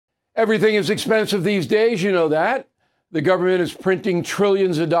Everything is expensive these days, you know that. The government is printing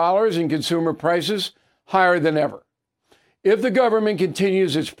trillions of dollars and consumer prices higher than ever. If the government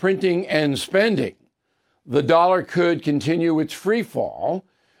continues its printing and spending, the dollar could continue its free fall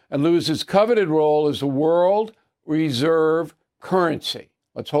and lose its coveted role as the world reserve currency.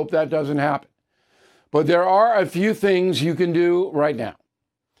 Let's hope that doesn't happen. But there are a few things you can do right now.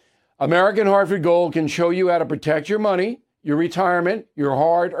 American Hartford Gold can show you how to protect your money, your retirement, your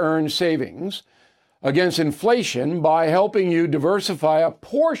hard-earned savings against inflation by helping you diversify a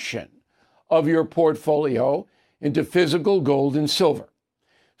portion of your portfolio into physical gold and silver.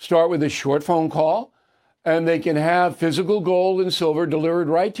 Start with a short phone call, and they can have physical gold and silver delivered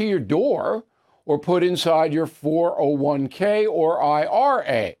right to your door or put inside your 401k or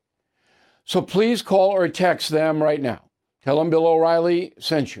IRA. So please call or text them right now. Tell them Bill O'Reilly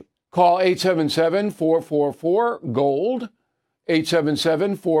sent you. Call 877-444-GOLD,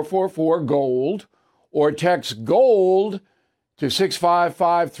 877-444-GOLD, or text GOLD to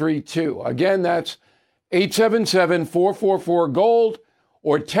 65532. Again, that's 877-444-GOLD,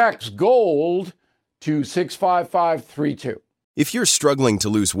 or text GOLD to 65532. If you're struggling to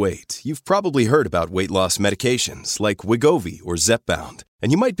lose weight, you've probably heard about weight loss medications like Wegovy or Zepbound,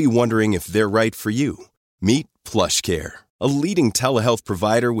 and you might be wondering if they're right for you. Meet PlushCare, a leading telehealth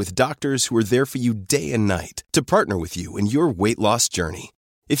provider with doctors who are there for you day and night to partner with you in your weight loss journey.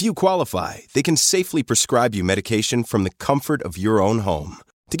 If you qualify, they can safely prescribe you medication from the comfort of your own home.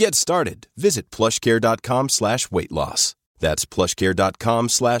 To get started, visit plushcare.com/weight-loss. That's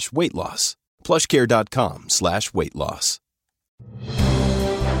plushcare.com/weight-loss. plushcare.com/weight-loss.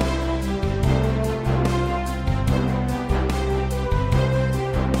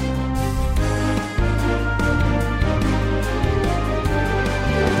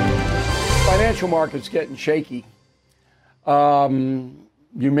 Financial markets getting shaky.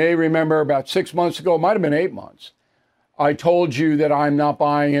 You may remember about 6 months ago, it might have been 8 months, I told you that I'm not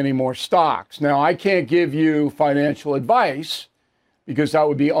buying any more stocks. Now, I can't give you financial advice because that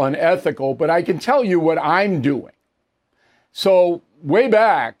would be unethical, but I can tell you what I'm doing. So way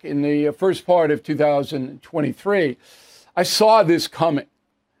back in the first part of 2023, I saw this coming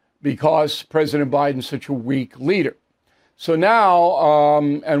because President Biden's such a weak leader. So now,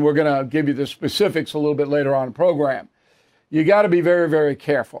 and we're going to give you the specifics a little bit later on in the program, you got to be very, very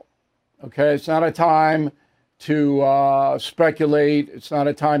careful. Okay, it's not a time to speculate. It's not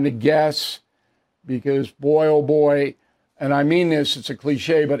a time to guess because boy, oh boy, and I mean this, it's a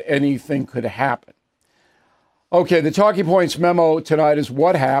cliche, but anything could happen. Okay, the talking points memo tonight is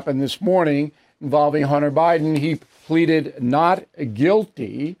what happened this morning involving Hunter Biden. He pleaded not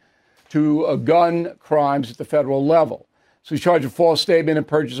guilty to gun crimes at the federal level. So he's charged with false statement and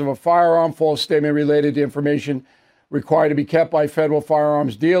purchase of a firearm, false statement related to information required to be kept by federal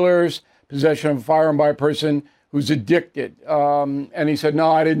firearms dealers, possession of a firearm by a person who's addicted. And he said,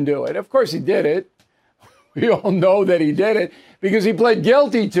 no, I didn't do it. Of course he did it. We all know that he did it because he pled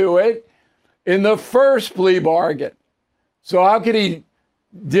guilty to it in the first plea bargain. So how could he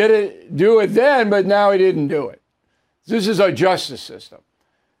do it then, but now he didn't do it? This is our justice system.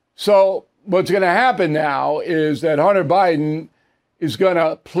 So what's going to happen now is that Hunter Biden is going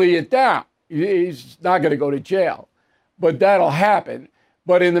to plea it down. He's not going to go to jail, but that'll happen.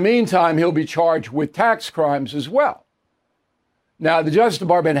 But in the meantime, he'll be charged with tax crimes as well. Now, the Justice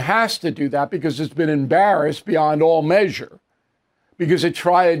Department has to do that because it's been embarrassed beyond all measure because it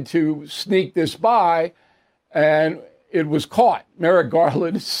tried to sneak this by and it was caught. Merrick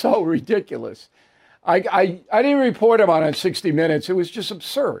Garland is so ridiculous. I didn't report him on 60 Minutes. It was just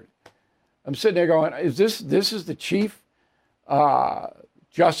absurd. I'm sitting there going, this is the chief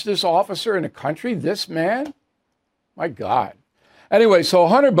justice officer in the country? This man? My God. Anyway, so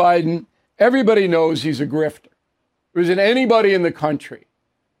Hunter Biden, everybody knows he's a grifter. There isn't anybody in the country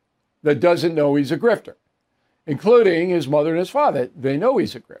that doesn't know he's a grifter, including his mother and his father. They know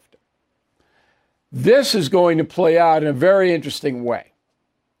he's a grifter. This is going to play out in a very interesting way.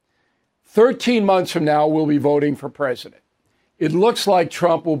 13 months from now, we'll be voting for president. It looks like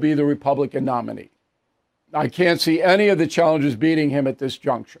Trump will be the Republican nominee. I can't see any of the challengers beating him at this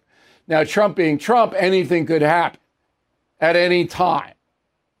juncture. Now, Trump being Trump, anything could happen at any time.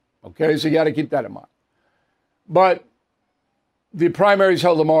 Okay, so you got to keep that in mind. But the primaries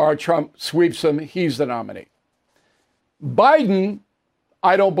held tomorrow. Trump sweeps him. He's the nominee. Biden,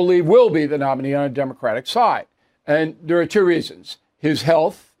 I don't believe, will be the nominee on the Democratic side. And there are two reasons: his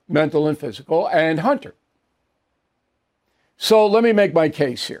health, mental and physical, and Hunter. So let me make my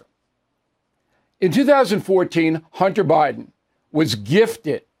case here. In 2014, Hunter Biden was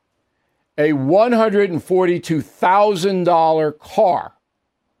gifted a $142,000 car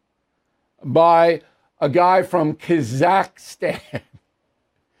by a guy from Kazakhstan.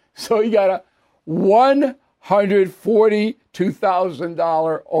 So he got a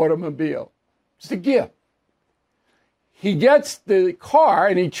 $142,000 automobile. It's a gift. He gets the car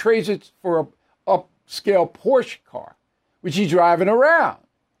and he trades it for an upscale Porsche car, which he's driving around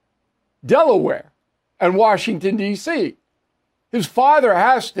Delaware and Washington, D.C. His father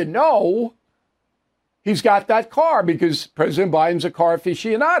has to know he's got that car because President Biden's a car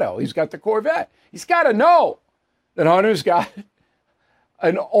aficionado. He's got the Corvette. He's got to know that Hunter's got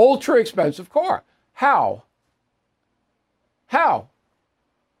an ultra expensive car. How?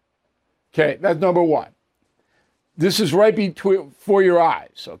 Okay, that's number one. This is right before your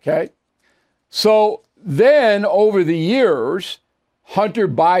eyes, okay? So then over the years, Hunter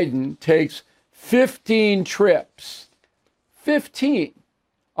Biden takes 15 trips, 15,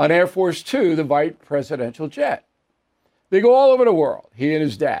 on Air Force Two, the Vice presidential jet. They go all over the world, he and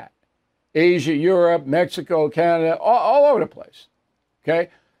his dad. Asia, Europe, Mexico, Canada, all over the place, okay?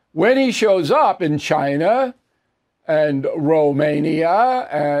 When he shows up in China and Romania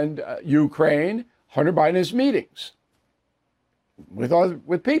and Ukraine, Hunter Biden has meetings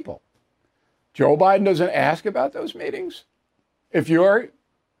with people. Joe Biden doesn't ask about those meetings. If your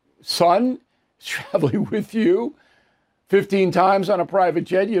son is traveling with you 15 times on a private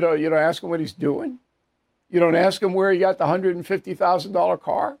jet, you don't ask him what he's doing. You don't ask him where he got the $150,000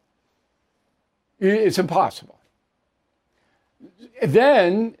 car. It's impossible.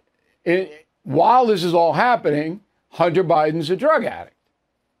 Then, while this is all happening, Hunter Biden's a drug addict.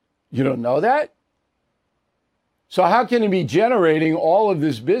 You don't know that? So how can he be generating all of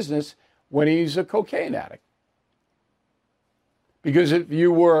this business when he's a cocaine addict? Because if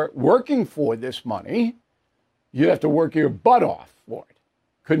you were working for this money, you'd have to work your butt off for it.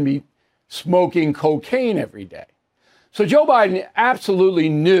 Couldn't be smoking cocaine every day. So Joe Biden absolutely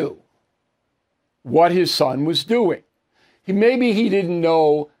knew what his son was doing. Maybe he didn't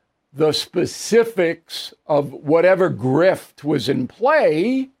know the specifics of whatever grift was in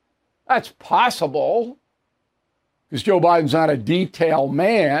play. That's possible, because Joe Biden's not a detail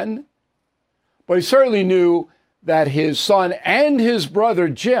man. But he certainly knew that his son and his brother,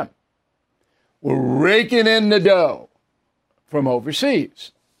 Jim, were raking in the dough from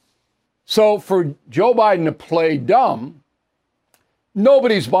overseas. So for Joe Biden to play dumb,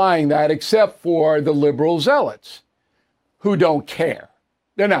 nobody's buying that except for the liberal zealots who don't care.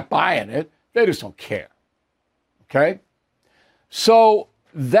 They're not buying it. They just don't care. Okay? So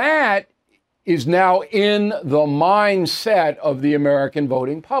that is now in the mindset of the American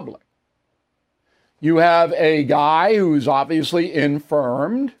voting public. You have a guy who's obviously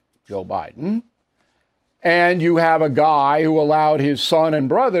infirmed, Joe Biden, and you have a guy who allowed his son and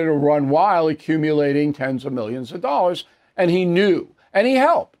brother to run wild, accumulating tens of millions of dollars, and he knew, and he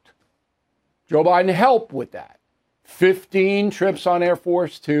helped. Joe Biden helped with that. 15 trips on Air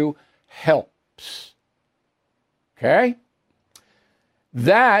Force Two helps. Okay?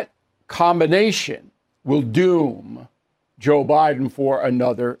 That combination will doom Joe Biden for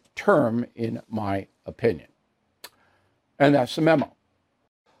another term, in my opinion. And that's the memo.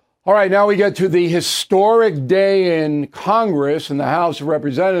 All right, now we get to the historic day in Congress and the House of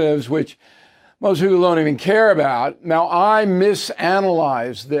Representatives, which most people don't even care about. Now, I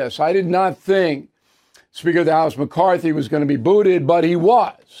misanalyzed this. I did not think Speaker of the House McCarthy was going to be booted, but he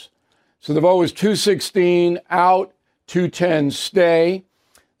was. So the vote was 216 out, 210 stay.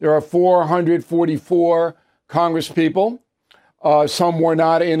 There are 444 Congress people. Some were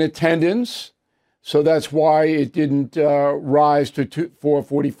not in attendance, so that's why it didn't rise to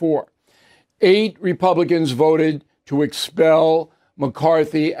 444. 8 Republicans voted to expel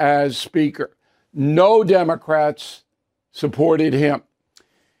McCarthy as Speaker. No Democrats supported him.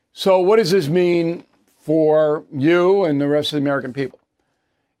 So what does this mean for you and the rest of the American people?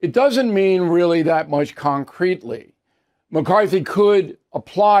 It doesn't mean really that much concretely. McCarthy could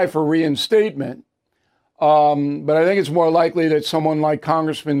apply for reinstatement, but I think it's more likely that someone like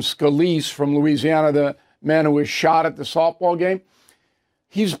Congressman Scalise from Louisiana, the man who was shot at the softball game,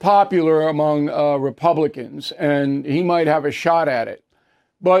 he's popular among Republicans, and he might have a shot at it.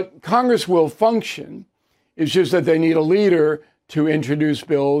 But Congress will function. It's just that they need a leader to introduce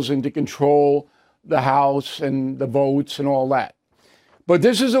bills and to control the House and the votes and all that. But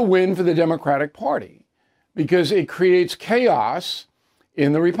this is a win for the Democratic Party because it creates chaos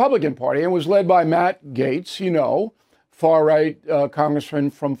in the Republican Party, and was led by Matt Gaetz, far-right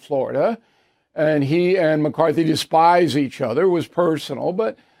congressman from Florida. And he and McCarthy despise each other. It was personal,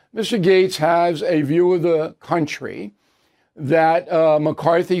 but Mr. Gaetz has a view of the country that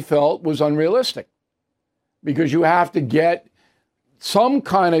McCarthy felt was unrealistic, because you have to get some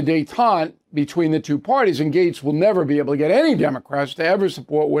kind of detente between the two parties, and Gates will never be able to get any Democrats to ever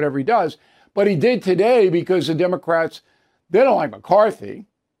support whatever he does. But he did today because the Democrats, they don't like McCarthy.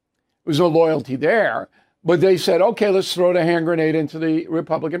 There's no loyalty there. But they said, okay, let's throw the hand grenade into the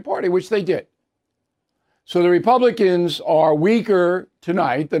Republican Party, which they did. So the Republicans are weaker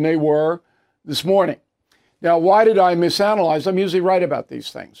tonight than they were this morning. Now, why did I misanalyze? I'm usually right about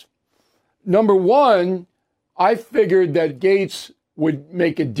these things. Number one, I figured that Gates would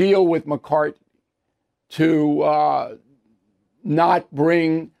make a deal with McCarthy to not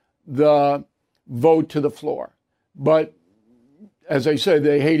bring the vote to the floor. But as I said,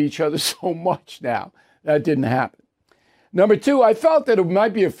 they hate each other so much now. That didn't happen. Number two, I felt that it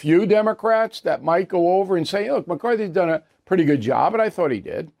might be a few Democrats that might go over and say, look, McCarthy's done a pretty good job, and I thought he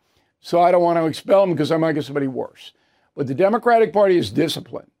did. So I don't want to expel him because I might get somebody worse. But the Democratic Party is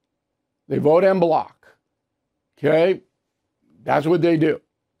disciplined. They vote en bloc. Okay? That's what they do.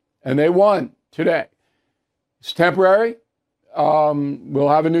 And they won today. It's temporary. We'll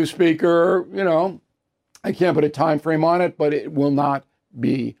have a new speaker. You know, I can't put a time frame on it, but it will not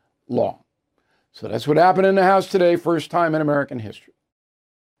be long. So that's what happened in the House today, first time in American history.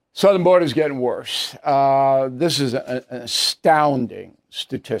 Southern border is getting worse. This is an astounding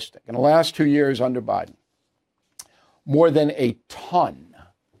statistic. In the last 2 years under Biden, more than a ton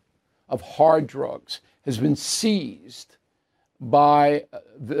of hard drugs has been seized by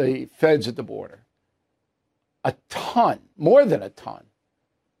the feds at the border. A ton, more than a ton.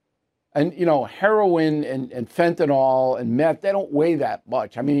 And, you know, heroin and fentanyl and meth, they don't weigh that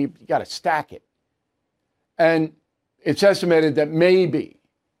much. I mean, you got to stack it. And it's estimated that maybe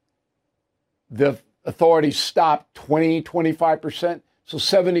the authorities stopped 20, 25%. So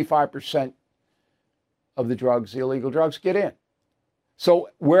 75% of the drugs, the illegal drugs, get in. So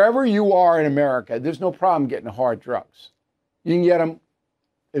wherever you are in America, there's no problem getting hard drugs. You can get them.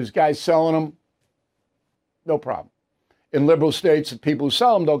 There's guys selling them. No problem. In liberal states, the people who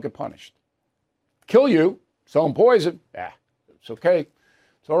sell them don't get punished. Kill you, sell them poison, it's okay.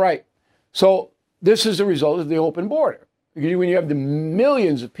 It's all right. So this is the result of the open border. When you have the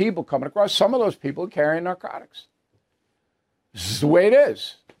millions of people coming across, some of those people are carrying narcotics. This is the way it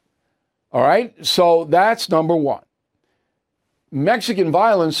is. All right? So that's number one. Mexican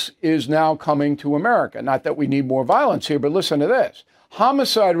violence is now coming to America. Not that we need more violence here, but listen to this.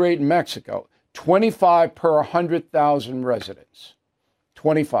 Homicide rate in Mexico, 25 per 100,000 residents.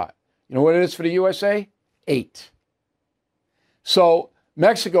 25. You know what it is for the USA? 8. So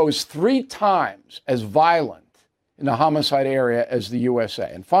Mexico is 3 times as violent in the homicide area as the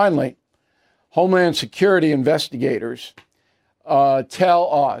USA. And finally, Homeland Security investigators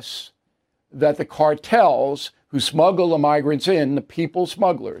tell us that the cartels who smuggle the migrants in, the people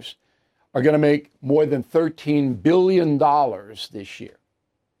smugglers, are going to make more than $13 billion this year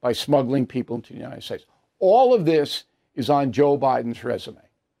by smuggling people into the United States. All of this is on Joe Biden's resume.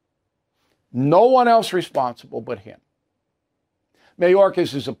 No one else responsible but him.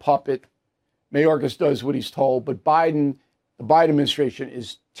 Mayorkas is a puppet. Mayorkas does what he's told, but the Biden administration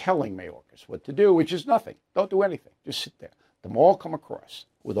is telling Mayorkas what to do, which is nothing. Don't do anything. Just sit there. Them all come across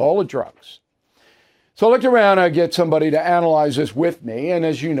with all the drugs. So I looked around to get somebody to analyze this with me, and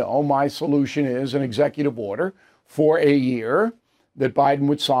as you know, my solution is an executive order for a year that Biden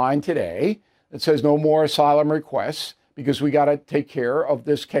would sign today that says no more asylum requests because we got to take care of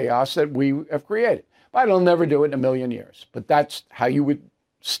this chaos that we have created. Biden will never do it in a million years, but that's how you would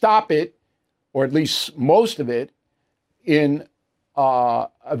stop it, or at least most of it, in a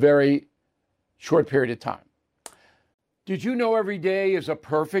very short period of time. Did you know every day is a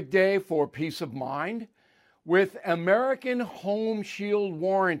perfect day for peace of mind? With American Home Shield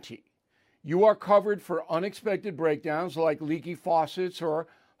Warranty, you are covered for unexpected breakdowns like leaky faucets or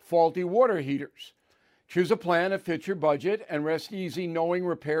faulty water heaters. Choose a plan that fits your budget and rest easy knowing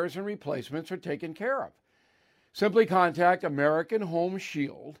repairs and replacements are taken care of. Simply contact American Home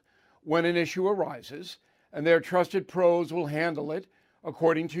Shield when an issue arises, and their trusted pros will handle it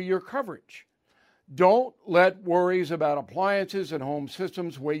according to your coverage. Don't let worries about appliances and home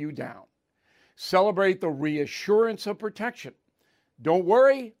systems weigh you down. Celebrate the reassurance of protection. Don't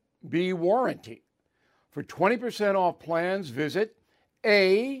worry, be warranty. For 20% off plans, visit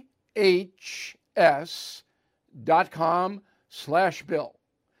ahs.com/bill.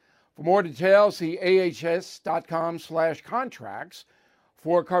 For more details, see ahs.com/contracts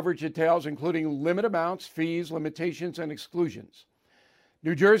for coverage details, including limit amounts, fees, limitations, and exclusions.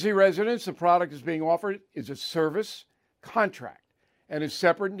 New Jersey residents, the product is being offered is a service contract and is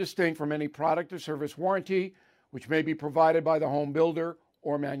separate and distinct from any product or service warranty, which may be provided by the home builder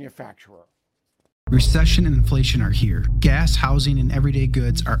or manufacturer. Recession and inflation are here. Gas, housing, and everyday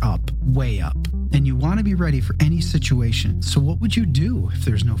goods are up, way up. And you want to be ready for any situation. So what would you do if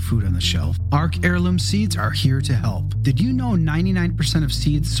there's no food on the shelf? ARC Heirloom Seeds are here to help. Did you know 99% of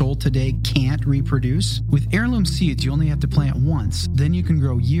seeds sold today can't reproduce? With Heirloom Seeds, you only have to plant once. Then you can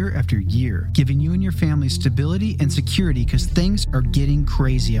grow year after year, giving you and your family stability and security because things are getting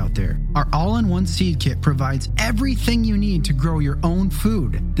crazy out there. Our all-in-one seed kit provides everything you need to grow your own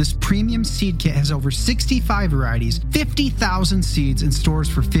food. This premium seed kit has over 65 varieties, 50,000 seeds in stores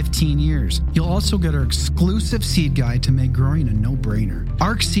for 15 years. You'll also get our exclusive seed guide to make growing a no-brainer.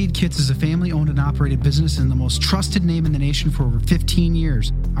 ARC Seed Kits is a family-owned and operated business and the most trusted name in the nation for over 15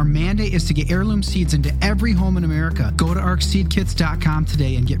 years. Our mandate is to get heirloom seeds into every home in America. Go to arcseedkits.com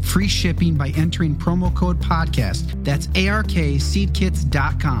today and get free shipping by entering promo code podcast. That's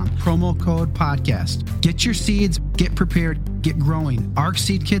ARKseedkits.com, promo code podcast. Get your seeds, get prepared, get growing.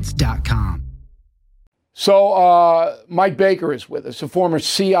 arcseedkits.com. So Mike Baker is with us, a former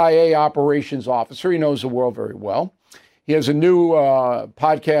CIA operations officer. He knows the world very well. He has a new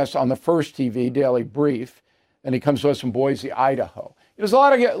podcast on the First TV, Daily Brief, and he comes to us from Boise, Idaho. There's a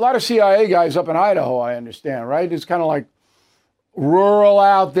lot of CIA guys up in Idaho, I understand, right? It's kind of like rural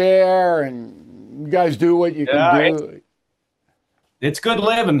out there, and you guys do what you can do. It's good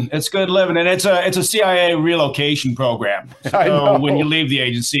living. It's good living, and it's a CIA relocation program. So when you leave the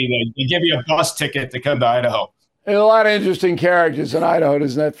agency, they give you a bus ticket to come to Idaho. And a lot of interesting characters in Idaho,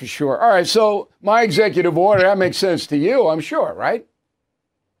 doesn't that for sure? All right, so my executive order, that makes sense to you, I'm sure, right?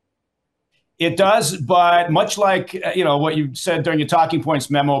 It does, but much like what you said during your talking points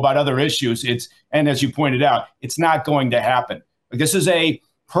memo about other issues, and as you pointed out, it's not going to happen. This is a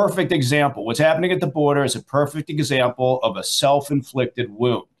perfect example. What's happening at the border is a perfect example of a self-inflicted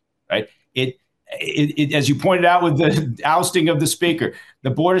wound, right? It as you pointed out with the ousting of the speaker, the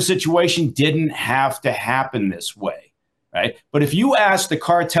border situation didn't have to happen this way, right? But if you ask the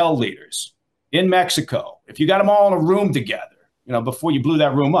cartel leaders in Mexico, if you got them all in a room together, before you blew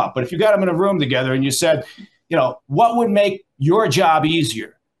that room up, but if you got them in a room together and you said, what would make your job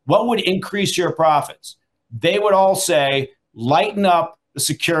easier? What would increase your profits? They would all say, lighten up the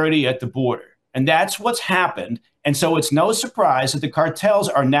security at the border. And that's what's happened. And so it's no surprise that the cartels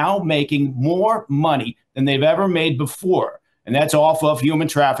are now making more money than they've ever made before. And that's off of human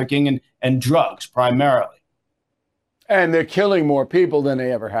trafficking and drugs primarily. And they're killing more people than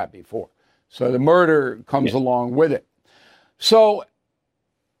they ever had before. So the murder comes along with it. So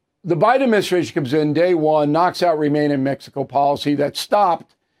the Biden administration comes in day one, knocks out Remain in Mexico policy that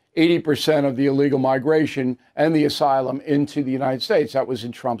stopped 80% of the illegal migration and the asylum into the United States. That was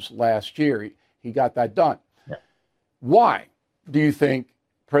in Trump's last year. He got that done. Yeah. Why do you think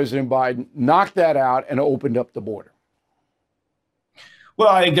President Biden knocked that out and opened up the border? Well,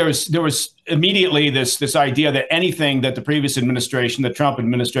 I think there was immediately this idea that anything that the previous administration, the Trump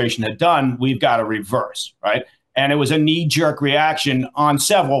administration had done, we've got to reverse, right? And it was a knee-jerk reaction on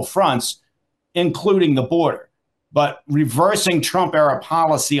several fronts, including the border. But reversing Trump-era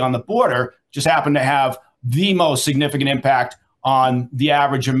policy on the border just happened to have the most significant impact on the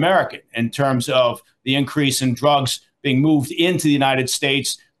average American in terms of the increase in drugs being moved into the United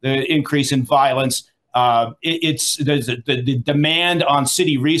States, the increase in violence, the demand on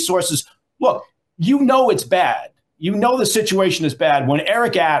city resources. Look, it's bad. The situation is bad when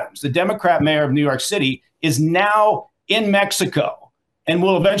Eric Adams, the Democrat mayor of New York City, is now in Mexico and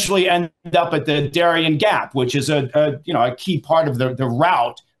will eventually end up at the Darien Gap, which is a key part of the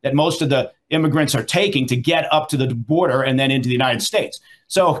route that most of the immigrants are taking to get up to the border and then into the United States.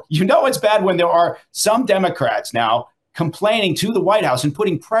 So it's bad when there are some Democrats now complaining to the White House and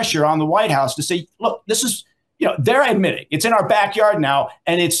putting pressure on the White House to say, look, this is, they're admitting it's in our backyard now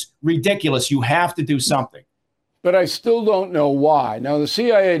and it's ridiculous. You have to do something. But I still don't know why. Now, the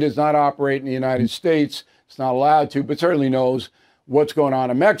CIA does not operate in the United States. It's not allowed to, but certainly knows what's going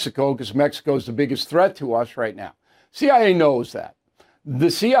on in Mexico because Mexico is the biggest threat to us right now. CIA knows that. The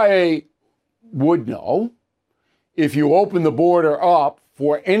CIA would know if you open the border up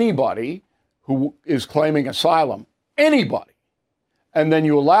for anybody who is claiming asylum, anybody, and then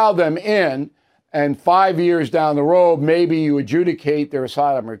you allow them in, and 5 years down the road, maybe you adjudicate their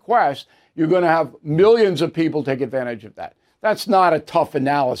asylum request, you're going to have millions of people take advantage of that. That's not a tough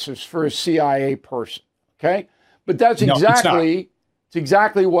analysis for a CIA person, okay? But that's exactly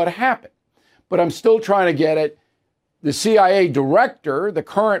what happened. But I'm still trying to get it. The CIA director, the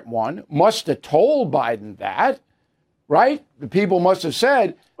current one, must have told Biden that, right? The people must have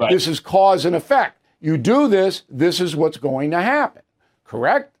said, This is cause and effect. You do this, this is what's going to happen.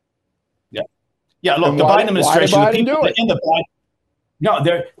 Correct? Yeah. Yeah, look, the Biden administration, No,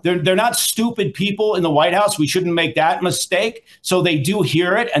 they're not stupid people in the White House. We shouldn't make that mistake. So they do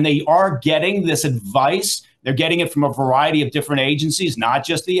hear it, and they are getting this advice. They're getting it from a variety of different agencies, not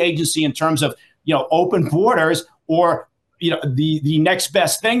just the agency in terms of, open borders or, the next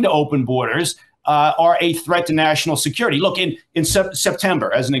best thing to open borders are a threat to national security. Look, in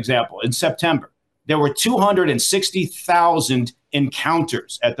September, as an example, in September, there were 260,000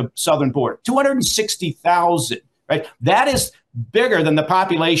 encounters at the southern border. 260,000, right? That is bigger than the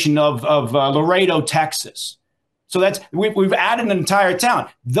population of Laredo, Texas. So we've added an entire town.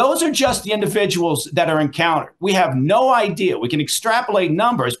 Those are just the individuals that are encountered. We have no idea. We can extrapolate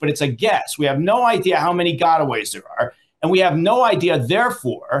numbers, but it's a guess. We have no idea how many gotaways there are. And we have no idea,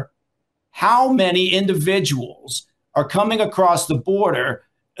 therefore, how many individuals are coming across the border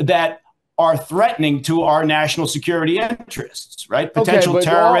that are threatening to our national security interests, right? Potential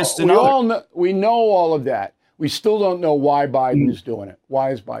terrorists and others. We know all of that. We still don't know why Biden is doing it.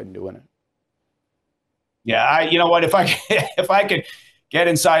 Why is Biden doing it? Yeah, you know what? If I could get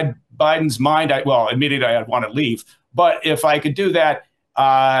inside Biden's mind, admittedly I'd want to leave. But if I could do that,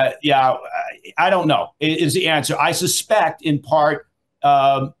 I don't know is the answer. I suspect in part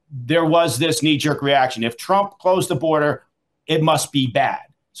there was this knee-jerk reaction. If Trump closed the border, it must be bad.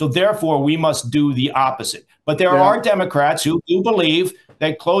 So therefore, we must do the opposite. But there are Democrats who do believe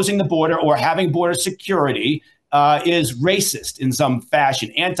that closing the border or having border security is racist in some fashion,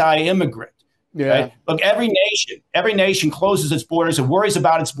 anti-immigrant. Yeah. Right? Look, every nation closes its borders and worries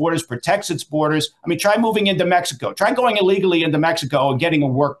about its borders, protects its borders. I mean, try moving into Mexico. Try going illegally into Mexico and getting a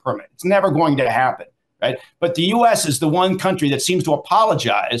work permit. It's never going to happen, right? But the U.S. is the one country that seems to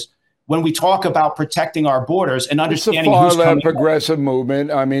apologize when we talk about protecting our borders and understanding who's coming. It's a far-left progressive movement.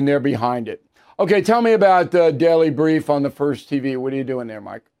 I mean, they're behind it. Okay, tell me about the Daily Brief on the First TV. What are you doing there,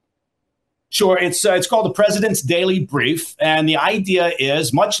 Mike? Sure. It's called the President's Daily Brief. And the idea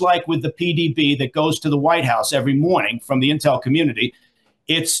is, much like with the PDB that goes to the White House every morning from the intel community,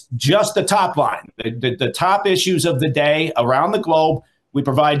 it's just the top line, the top issues of the day around the globe. We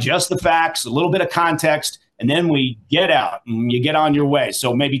provide just the facts, a little bit of context, and then we get out and you get on your way.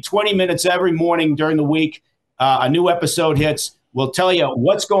 So maybe 20 minutes every morning during the week, a new episode hits. We'll tell you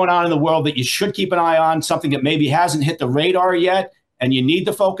what's going on in the world that you should keep an eye on, something that maybe hasn't hit the radar yet and you need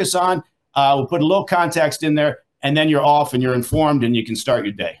to focus on. We'll put a little context in there, and then you're off and you're informed and you can start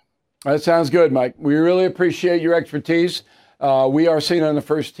your day. That sounds good, Mike. We really appreciate your expertise. We are seen on the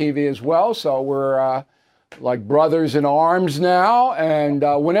First TV as well, so we're like brothers in arms now. And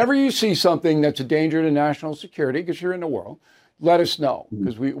whenever you see something that's a danger to national security, because you're in the world, let us know,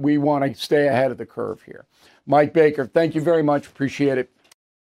 because we want to stay ahead of the curve here. Mike Baker, thank you very much. Appreciate it.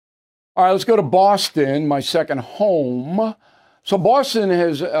 All right, let's go to Boston, my second home. So Boston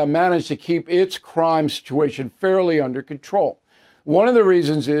has managed to keep its crime situation fairly under control. One of the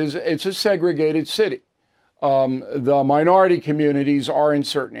reasons is it's a segregated city. The minority communities are in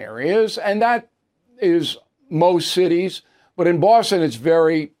certain areas, and that is most cities. But in Boston, it's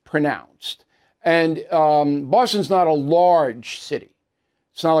very pronounced. And Boston's not a large city.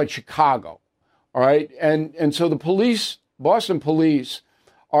 It's not like Chicago, all right? And so the police, Boston police,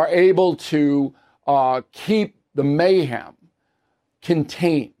 are able to keep the mayhem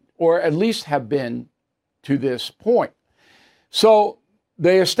contained, or at least have been to this point. So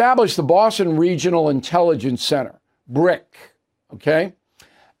they established the Boston Regional Intelligence Center, BRIC, okay?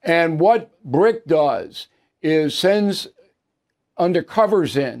 And what BRIC does is sends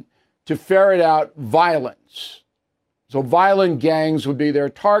undercovers in to ferret out violence. So violent gangs would be their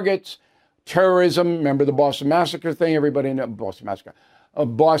targets. Terrorism, remember the Boston Massacre thing? Everybody knows Boston Massacre.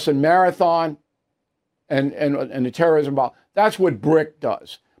 Boston Marathon and the terrorism. That's what BRIC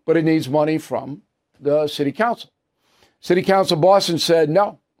does. But it needs money from the city council. City Council of Boston said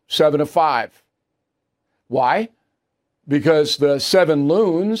no, 7-5. Why? Because the 7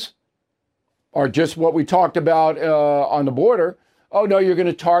 loons are just what we talked about on the border. Oh, no, you're going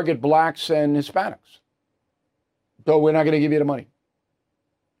to target blacks and Hispanics. So we're not going to give you the money.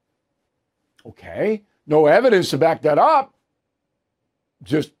 Okay. No evidence to back that up.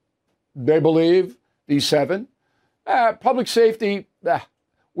 Just they believe these 7. Public safety,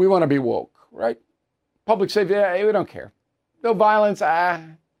 we want to be woke, right? Public safety, we don't care. No violence,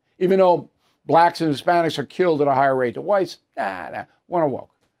 even though blacks and Hispanics are killed at a higher rate than whites, we're not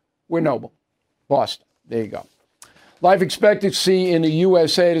woke. We're noble. Boston, there you go. Life expectancy in the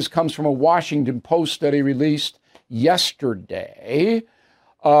USA, this comes from a Washington Post study released yesterday,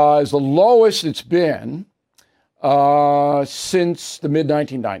 is the lowest it's been since the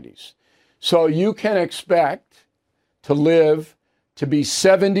mid-1990s. So you can expect to live to be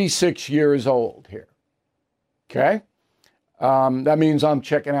 76 years old here. Okay? That means I'm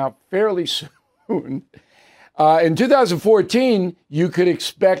checking out fairly soon. In 2014, you could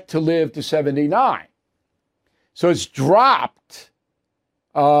expect to live to 79. So it's dropped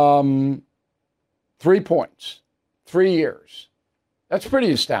 3 points, 3 years. That's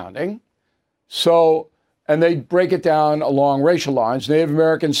pretty astounding. So, and they break it down along racial lines. Native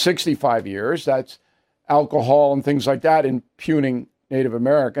Americans, 65 years. That's alcohol and things like that impugning Native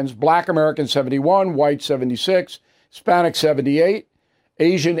Americans. Black Americans, 71. White, 76. Hispanic, 78.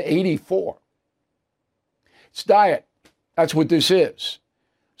 Asian, 84. It's diet. That's what this is.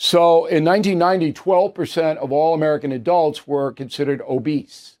 So in 1990, 12% of all American adults were considered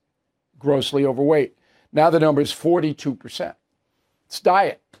obese, grossly overweight. Now the number is 42%. It's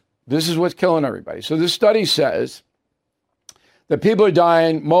diet. This is what's killing everybody. So this study says that people are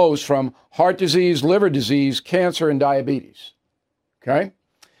dying most from heart disease, liver disease, cancer, and diabetes. Okay?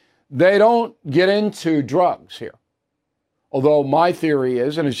 They don't get into drugs here. Although my theory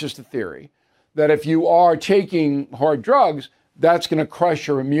is, and it's just a theory, that if you are taking hard drugs, that's going to crush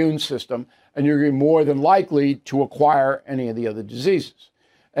your immune system, and you're more than likely to acquire any of the other diseases.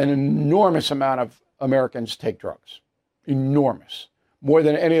 An enormous amount of Americans take drugs. Enormous. More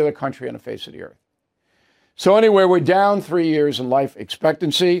than any other country on the face of the earth. So anyway, we're down 3 years in life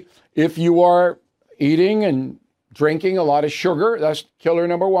expectancy. If you are eating and drinking a lot of sugar, that's killer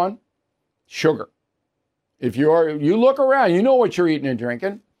number one. Sugar. If you look around, you know what you're eating and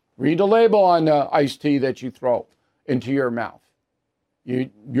drinking. Read the label on the iced tea that you throw into your mouth.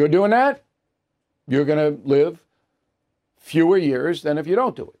 You're doing that, you're going to live fewer years than if you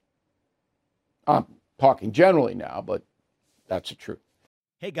don't do it. I'm talking generally now, but that's the truth.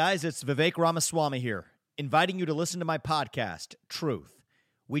 Hey guys, it's Vivek Ramaswamy here, inviting you to listen to my podcast, Truth.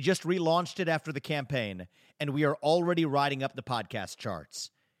 We just relaunched it after the campaign, and we are already riding up the podcast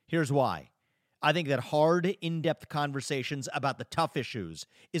charts. Here's why. I think that hard, in-depth conversations about the tough issues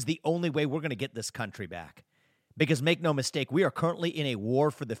is the only way we're going to get this country back. Because make no mistake, we are currently in a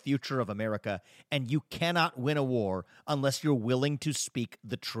war for the future of America, and you cannot win a war unless you're willing to speak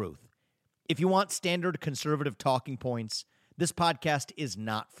the truth. If you want standard conservative talking points, this podcast is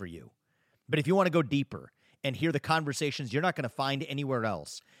not for you. But if you want to go deeper and hear the conversations you're not going to find anywhere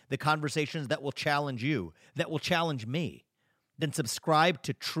else, the conversations that will challenge you, that will challenge me, then subscribe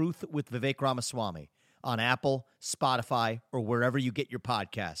to Truth with Vivek Ramaswamy on Apple, Spotify, or wherever you get your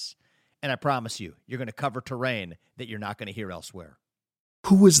podcasts. And I promise you, you're going to cover terrain that you're not going to hear elsewhere.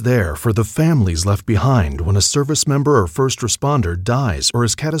 Who is there for the families left behind when a service member or first responder dies or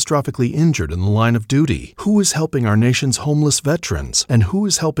is catastrophically injured in the line of duty? Who is helping our nation's homeless veterans? And who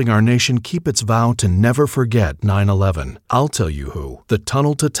is helping our nation keep its vow to never forget 9/11? I'll tell you who. The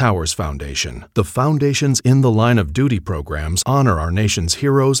Tunnel to Towers Foundation. The foundation's In the Line of Duty programs honor our nation's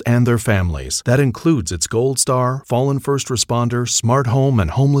heroes and their families. That includes its Gold Star, Fallen First Responder, Smart Home,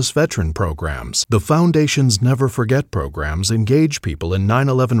 and Homeless Veteran programs. The foundation's Never Forget programs engage people in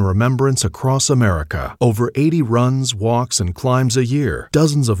 9/11 remembrance across America. Over 80 runs, walks, and climbs a year,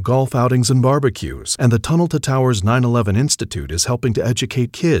 dozens of golf outings and barbecues, and the Tunnel to Towers 9/11 Institute is helping to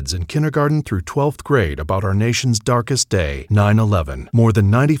educate kids in kindergarten through 12th grade about our nation's darkest day, 9/11. More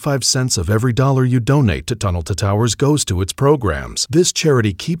than 95 cents of every dollar you donate to Tunnel to Towers goes to its programs. This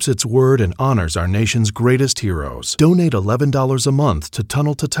charity keeps its word and honors our nation's greatest heroes. Donate $11 a month to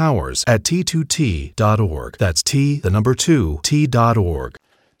Tunnel to Towers at T2T.org. That's T2T.org.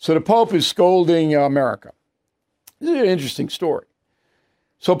 So the Pope is scolding America. This is an interesting story.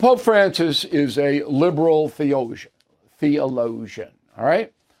 So Pope Francis is a liberal theologian, all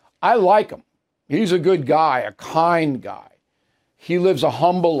right? I like him. He's a good guy, a kind guy. He lives a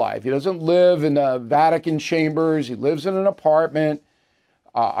humble life. He doesn't live in the Vatican chambers. He lives in an apartment.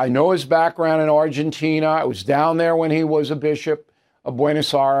 I know his background in Argentina. I was down there when he was a bishop of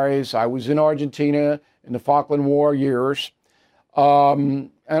Buenos Aires. I was in Argentina in the Falkland War years.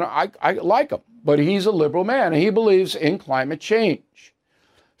 And I like him, but he's a liberal man, and he believes in climate change.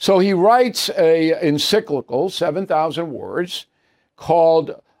 So he writes an encyclical, 7,000 words,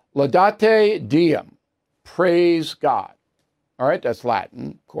 called Laudate Deum, Praise God. All right, that's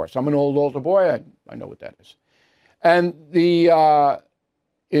Latin, of course. I'm an old altar boy. I know what that is. And the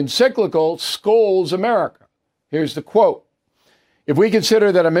encyclical scolds America. Here's the quote. If we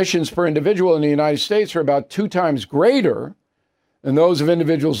consider that emissions per individual in the United States are about 2 times greater than those of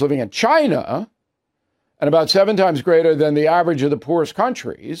individuals living in China, and about 7 times greater than the average of the poorest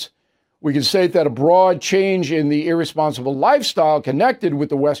countries, we can state that a broad change in the irresponsible lifestyle connected with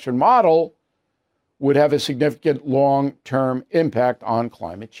the Western model would have a significant long-term impact on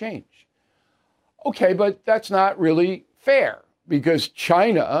climate change. Okay, but that's not really fair, because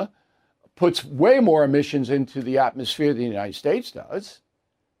China puts way more emissions into the atmosphere than the United States does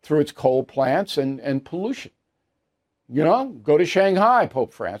through its coal plants and pollution. You know, go to Shanghai,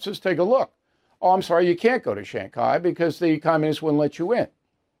 Pope Francis, take a look. Oh, I'm sorry, you can't go to Shanghai because the communists wouldn't let you in.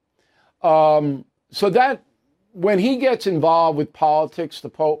 So that when he gets involved with politics, the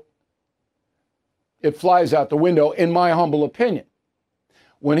Pope, it flies out the window, in my humble opinion.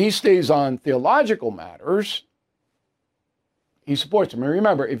 When he stays on theological matters, he supports them. And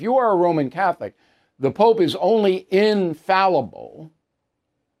remember, if you are a Roman Catholic, the Pope is only infallible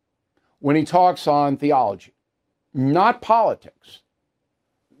when he talks on theology, not politics.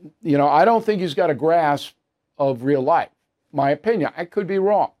 You know, I don't think he's got a grasp of real life. My opinion. I could be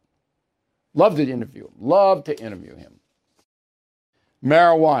wrong. Love to interview him.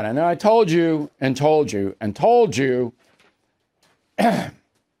 Marijuana. Now, I told you,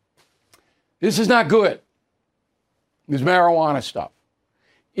 this is not good. This marijuana stuff.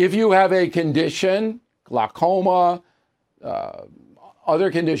 If you have a condition, glaucoma, other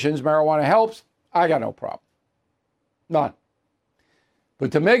conditions, marijuana helps, I got no problem. None.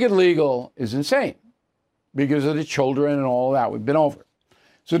 But to make it legal is insane because of the children and all that. We've been over it.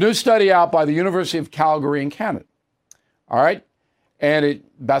 So a new study out by the University of Calgary in Canada. All right? And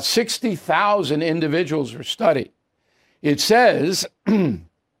about 60,000 individuals were studied. It says that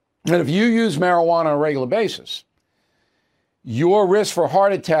if you use marijuana on a regular basis, your risk for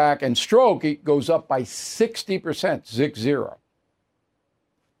heart attack and stroke goes up by 60%, 60.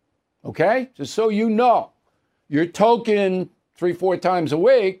 Okay? Just so you know, you're toking 3-4 times a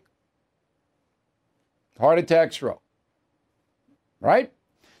week, heart attack, stroke. Right?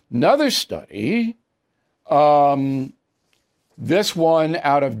 Another study, this one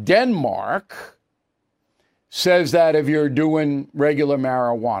out of Denmark, says that if you're doing regular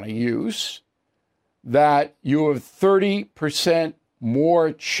marijuana use, that you have 30%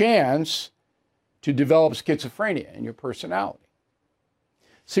 more chance to develop schizophrenia in your personality.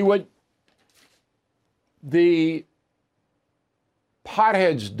 See, what the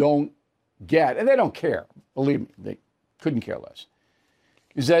potheads don't get, and they don't care, believe me, they couldn't care less,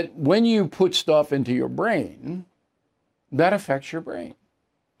 is that when you put stuff into your brain, that affects your brain.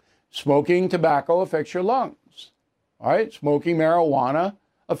 Smoking tobacco affects your lungs. All right? Smoking marijuana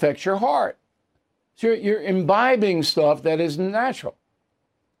affects your heart. So you're imbibing stuff that isn't natural.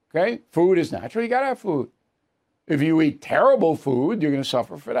 Okay? Food is natural. You got to have food. If you eat terrible food, you're going to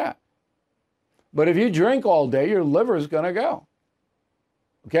suffer for that. But if you drink all day, your liver is going to go.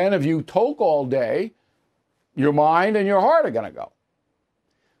 Okay? And if you toke all day, your mind and your heart are going to go.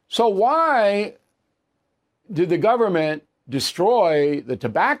 So why did the government destroy the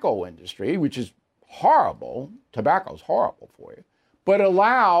tobacco industry, which is horrible? Tobacco is horrible for you, but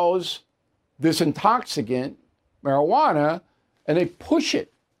allows this intoxicant, marijuana, and they push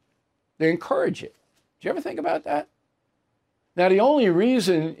it. They encourage it. Did you ever think about that? Now, the only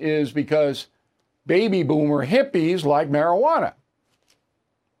reason is because baby boomer hippies like marijuana.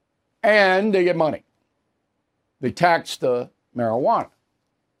 And they get money. They tax the marijuana,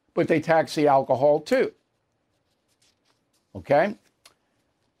 but they tax the alcohol too. Okay?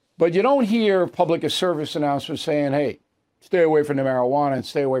 But you don't hear public service announcers saying, hey, stay away from the marijuana and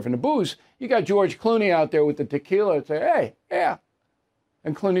stay away from the booze. You got George Clooney out there with the tequila say, hey, yeah.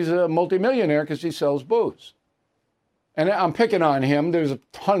 And Clooney's a multimillionaire because he sells booze. And I'm picking on him. There's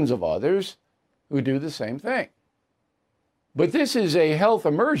tons of others who do the same thing. But this is a health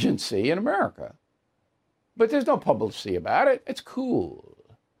emergency in America. But there's no publicity about it. It's cool.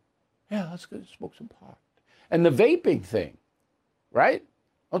 Yeah, let's go smoke some pot. And the vaping thing, right?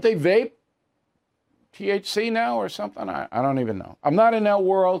 Don't they vape THC now or something? I don't even know. I'm not in that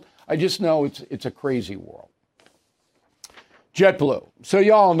world. I just know it's a crazy world. JetBlue. So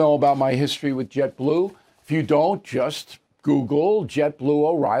y'all know about my history with JetBlue. If you don't, just Google JetBlue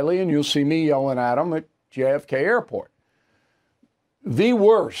O'Reilly and you'll see me yelling at them at JFK Airport. The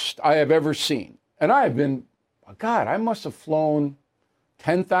worst I have ever seen. And I have been, God, I must have flown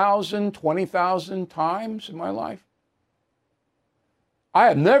 10,000, 20,000 times in my life. I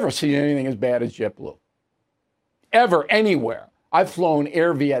have never seen anything as bad as JetBlue. Ever, anywhere. I've flown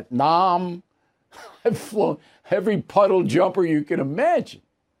Air Vietnam. I've flown every puddle jumper you can imagine.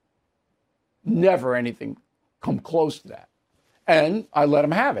 Never anything come close to that. And I let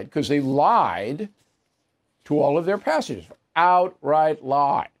them have it because they lied to all of their passengers. Outright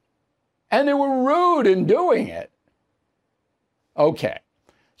lie. And they were rude in doing it. Okay.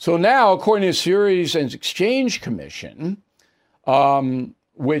 So now, according to the Securities and Exchange Commission,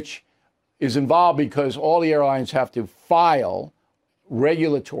 which is involved because all the airlines have to file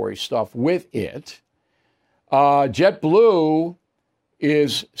regulatory stuff with it, JetBlue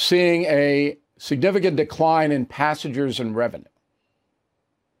is seeing a significant decline in passengers and revenue.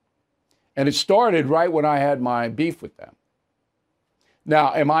 And it started right when I had my beef with them.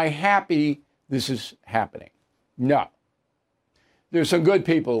 Now, am I happy this is happening? No. There's some good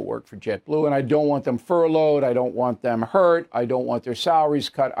people who work for JetBlue, and I don't want them furloughed. I don't want them hurt. I don't want their salaries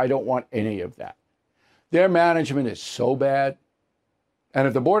cut. I don't want any of that. Their management is so bad. And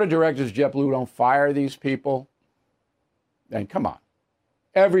if the board of directors of JetBlue don't fire these people, then come on.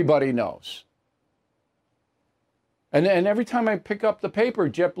 Everybody knows. And every time I pick up the paper,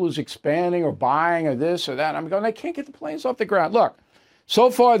 JetBlue's expanding or buying or this or that, I'm going, I can't get the planes off the ground. Look, so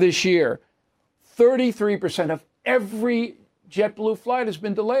far this year, 33% of every JetBlue flight has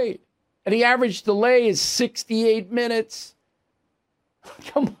been delayed. And the average delay is 68 minutes.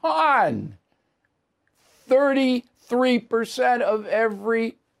 Come on. 33%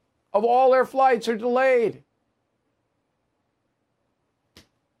 of all their flights are delayed.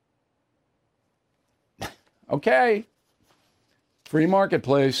 Okay. Free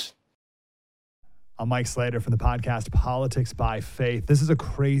marketplace. I'm Mike Slater from the podcast Politics by Faith. This is a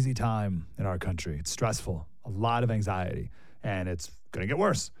crazy time in our country. It's stressful, a lot of anxiety, and it's going to get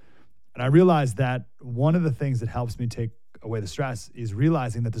worse. And I realized that one of the things that helps me take away the stress is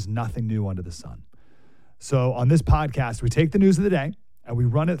realizing that there's nothing new under the sun. So on this podcast, we take the news of the day and we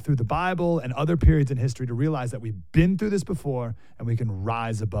run it through the Bible and other periods in history to realize that we've been through this before and we can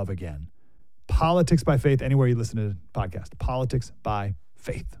rise above again. Politics by Faith, anywhere you listen to the podcast. Politics by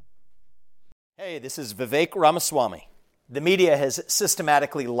Faith. Hey, this is Vivek Ramaswamy. The media has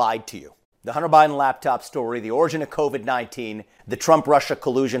systematically lied to you. The Hunter Biden laptop story, the origin of COVID-19, the Trump-Russia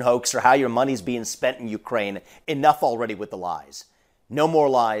collusion hoax, or how your money's being spent in Ukraine. Enough already with the lies. No more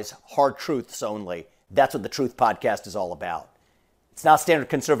lies, hard truths only. That's what the Truth Podcast is all about. It's not standard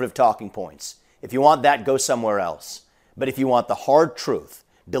conservative talking points. If you want that, go somewhere else. But if you want the hard truth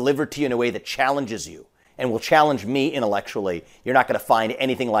delivered to you in a way that challenges you and will challenge me intellectually, you're not going to find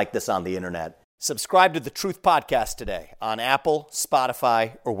anything like this on the internet. Subscribe to the Truth Podcast today on Apple,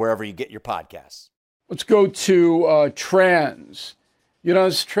 Spotify, or wherever you get your podcasts. Let's go to trans. You know,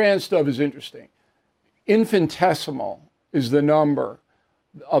 this trans stuff is interesting. Infinitesimal is the number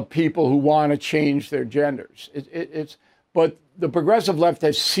of people who want to change their genders. But the progressive left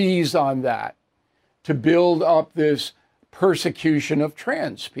has seized on that to build up this persecution of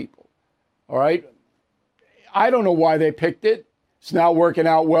trans people. All right? I don't know why they picked it. It's not working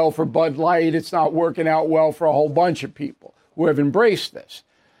out well for Bud Light. It's not working out well for a whole bunch of people who have embraced this.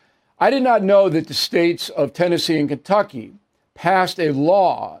 I did not know that the states of Tennessee and Kentucky passed a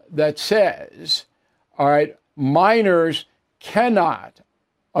law that says, all right, minors cannot,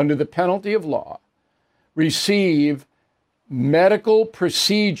 under the penalty of law, receive medical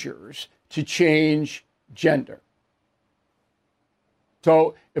procedures to change gender.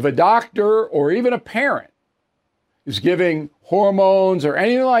 So if a doctor or even a parent is giving hormones or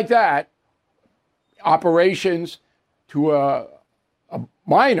anything like that, operations to a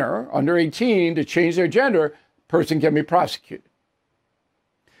minor under 18 to change their gender, person can be prosecuted.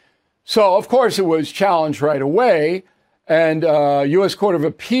 So, of course, it was challenged right away. And U.S. Court of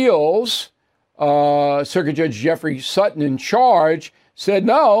Appeals, Circuit Judge Jeffrey Sutton in charge, said,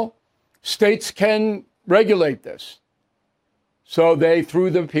 no, states can regulate this. So they threw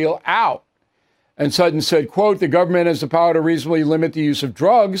the appeal out. And Sutton said, quote, the government has the power to reasonably limit the use of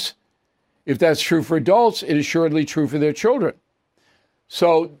drugs. If that's true for adults, it is assuredly true for their children.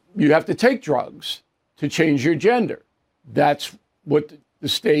 So you have to take drugs to change your gender. That's what the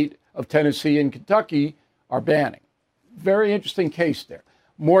state of Tennessee and Kentucky are banning. Very interesting case there.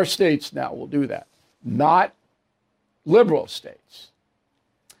 More states now will do that, not liberal states.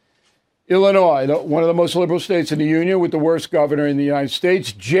 Illinois, one of the most liberal states in the union with the worst governor in the United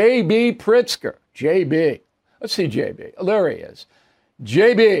States, J.B. Pritzker. J.B. Let's see J.B. There he is.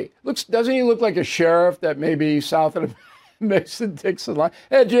 J.B. Doesn't he look like a sheriff that may be south of the Mason-Dixon line?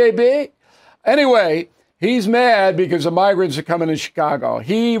 Hey, J.B. Anyway, he's mad because the migrants are coming to Chicago.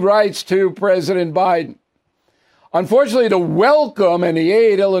 He writes to President Biden. Unfortunately, the welcome and the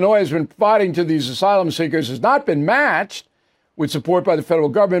aid Illinois has been providing to these asylum seekers has not been matched with support by the federal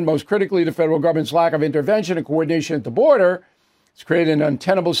government. Most critically, the federal government's lack of intervention and coordination at the border has created an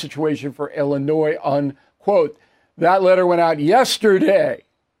untenable situation for Illinois, unquote. That letter went out yesterday.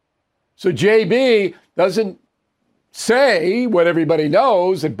 So JB doesn't say what everybody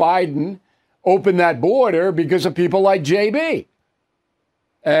knows, that Biden opened that border because of people like JB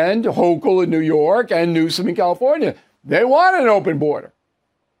and Hochul in New York and Newsom in California. They want an open border.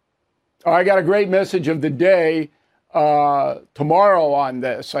 I got a great message of the day tomorrow on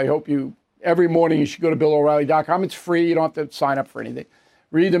this. I hope you Every morning you should go to BillO'Reilly.com. It's free. You don't have to sign up for anything.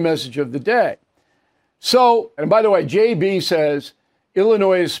 Read the message of the day. So, and by the way, JB says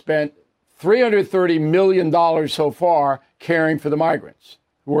Illinois has spent $330 million so far caring for the migrants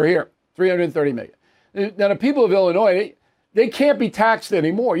who are here. $330 million. Now, the people of Illinois, they can't be taxed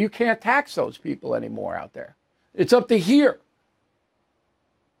anymore. You can't tax those people anymore out there. It's up to here.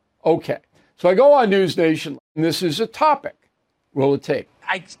 Okay. So I go on News Nation, and this is a topic. Roll the tape.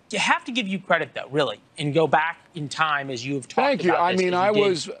 I have to give you credit, though, really, and go back in time as you've talked about. Thank you. I mean, I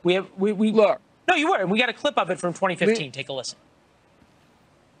was. Look. No, you were. And we got a clip of it from 2015. Take a listen.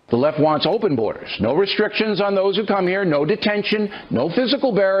 The left wants open borders, no restrictions on those who come here, no detention, no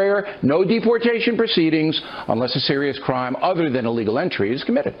physical barrier, no deportation proceedings unless a serious crime other than illegal entry is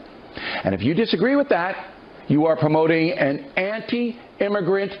committed. And if you disagree with that, you are promoting an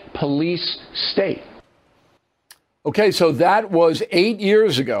anti-immigrant police state. Okay, so that was 8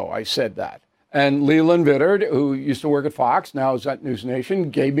 years ago I said that. And Leland Vittert, who used to work at Fox, now is at News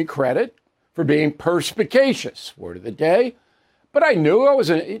Nation, gave me credit for being perspicacious. Word of the day. But I knew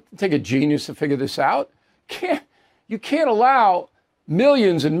it'd take a genius to figure this out. You can't allow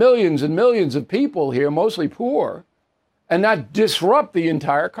millions and millions and millions of people here, mostly poor, and not disrupt the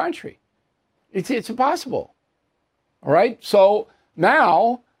entire country. It's impossible. All right? So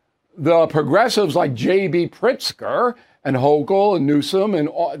now the progressives like J.B. Pritzker and Hochul and Newsom and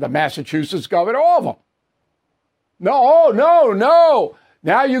the Massachusetts governor, all of them. No.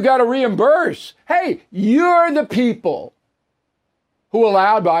 Now you got to reimburse. Hey, you're the people who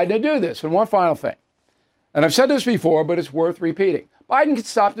allowed Biden to do this. And one final thing, and I've said this before, but it's worth repeating. Biden can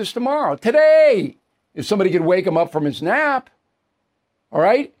stop this tomorrow, today, if somebody could wake him up from his nap. All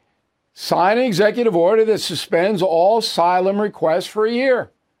right? Sign an executive order that suspends all asylum requests for a year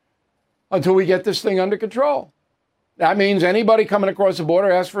until we get this thing under control. That means anybody coming across the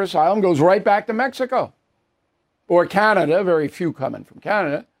border, asks for asylum, goes right back to Mexico or Canada. Very few coming from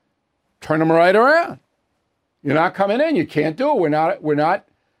Canada. Turn them right around. You're not coming in. You can't do it. We're not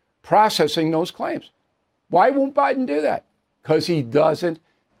processing those claims. Why won't Biden do that? Because he doesn't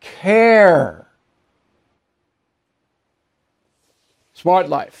care. Smart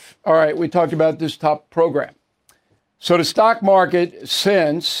life. All right, we talked about this top program. So the stock market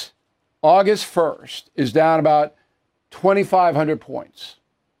since August 1st is down about 2,500 points.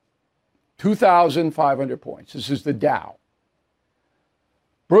 2,500 points. This is the Dow.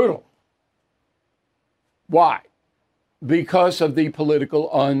 Brutal. Why? Because of the political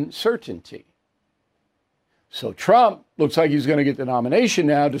uncertainty. So Trump looks like he's going to get the nomination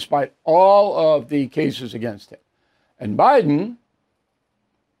now, despite all of the cases against him. And Biden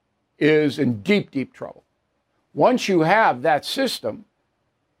is in deep, deep trouble. Once you have that system,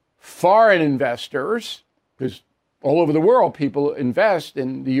 foreign investors, because all over the world people invest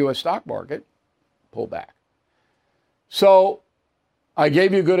in the U.S. stock market, pull back. So I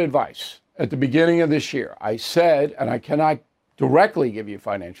gave you good advice. At the beginning of this year, I said, and I cannot directly give you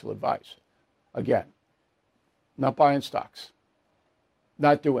financial advice. Again, not buying stocks,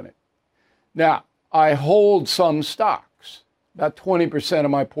 not doing it. Now, I hold some stocks, about 20%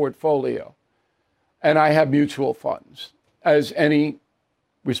 of my portfolio, and I have mutual funds, as any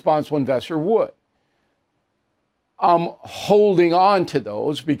responsible investor would. I'm holding on to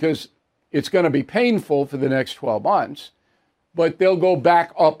those because it's going to be painful for the next 12 months, but they'll go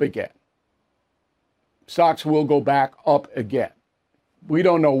back up again. Stocks will go back up again. We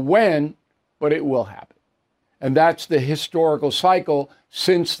don't know when, but it will happen. And that's the historical cycle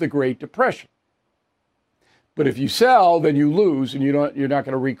since the Great Depression. But if you sell, then you lose and you're not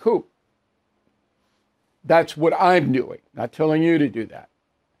going to recoup. That's what I'm doing, not telling you to do that.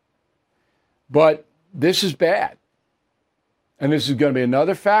 But this is bad. And this is going to be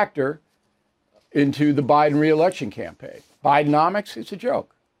another factor into the Biden re-election campaign. Bidenomics, it's a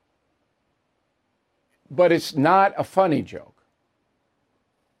joke. But it's not a funny joke.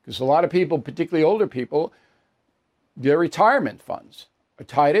 Because a lot of people, particularly older people, their retirement funds are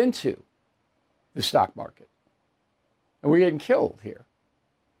tied into the stock market. And we're getting killed here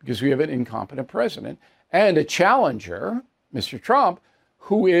because we have an incompetent president and a challenger, Mr. Trump,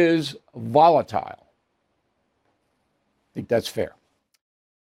 who is volatile. I think that's fair.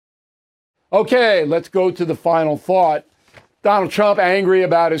 Okay, let's go to the final thought. Donald Trump angry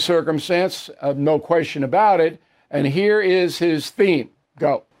about his circumstance, no question about it. And here is his theme.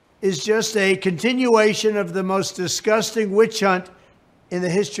 Go. Is just a continuation of the most disgusting witch hunt in the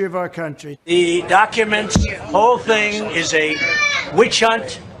history of our country. The documents, whole thing is a witch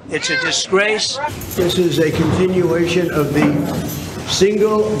hunt. It's a disgrace. This is a continuation of the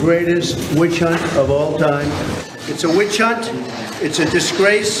single greatest witch hunt of all time. It's a witch hunt. It's a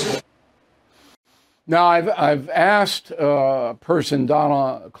disgrace. Now, I've asked a person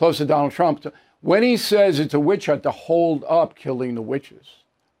close to Donald Trump, when he says it's a witch hunt, to hold up killing the witches.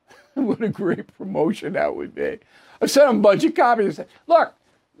 What a great promotion that would be. I sent him a bunch of copies. I said, look,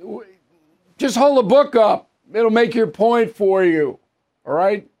 just hold the book up. It'll make your point for you. All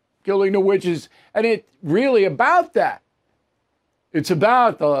right? Killing the witches. And it's really about that. It's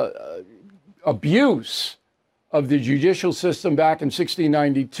about the abuse of the judicial system back in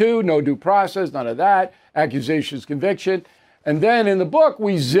 1692. No due process, none of that. Accusations, conviction. And then in the book,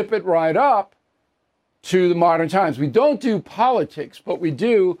 we zip it right up to the modern times. We don't do politics, but we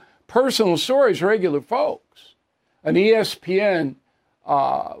do personal stories, regular folks. An ESPN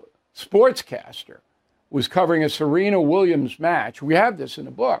sportscaster was covering a Serena Williams match. We have this in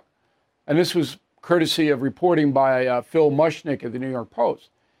the book. And this was courtesy of reporting by Phil Mushnick of the New York Post.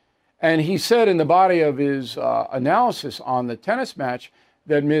 And he said in the body of his analysis on the tennis match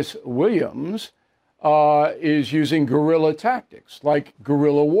that Miss Williams is using guerrilla tactics, like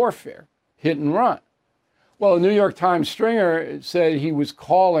guerrilla warfare, hit and run. Well, a New York Times stringer said he was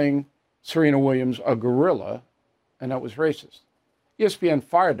calling Serena Williams a gorilla, and that was racist. ESPN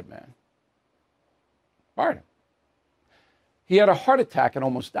fired the man. Fired him. He had a heart attack and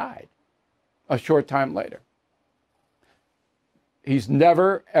almost died a short time later. He's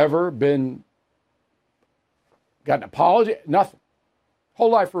never, ever got an apology, nothing. Whole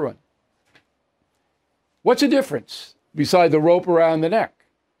life ruined. What's the difference beside the rope around the neck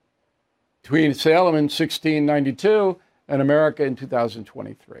between Salem in 1692 and America in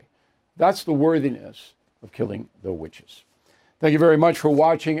 2023? That's the worthiness of killing the witches. Thank you very much for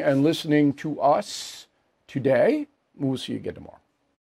watching and listening to us today. We'll see you again tomorrow.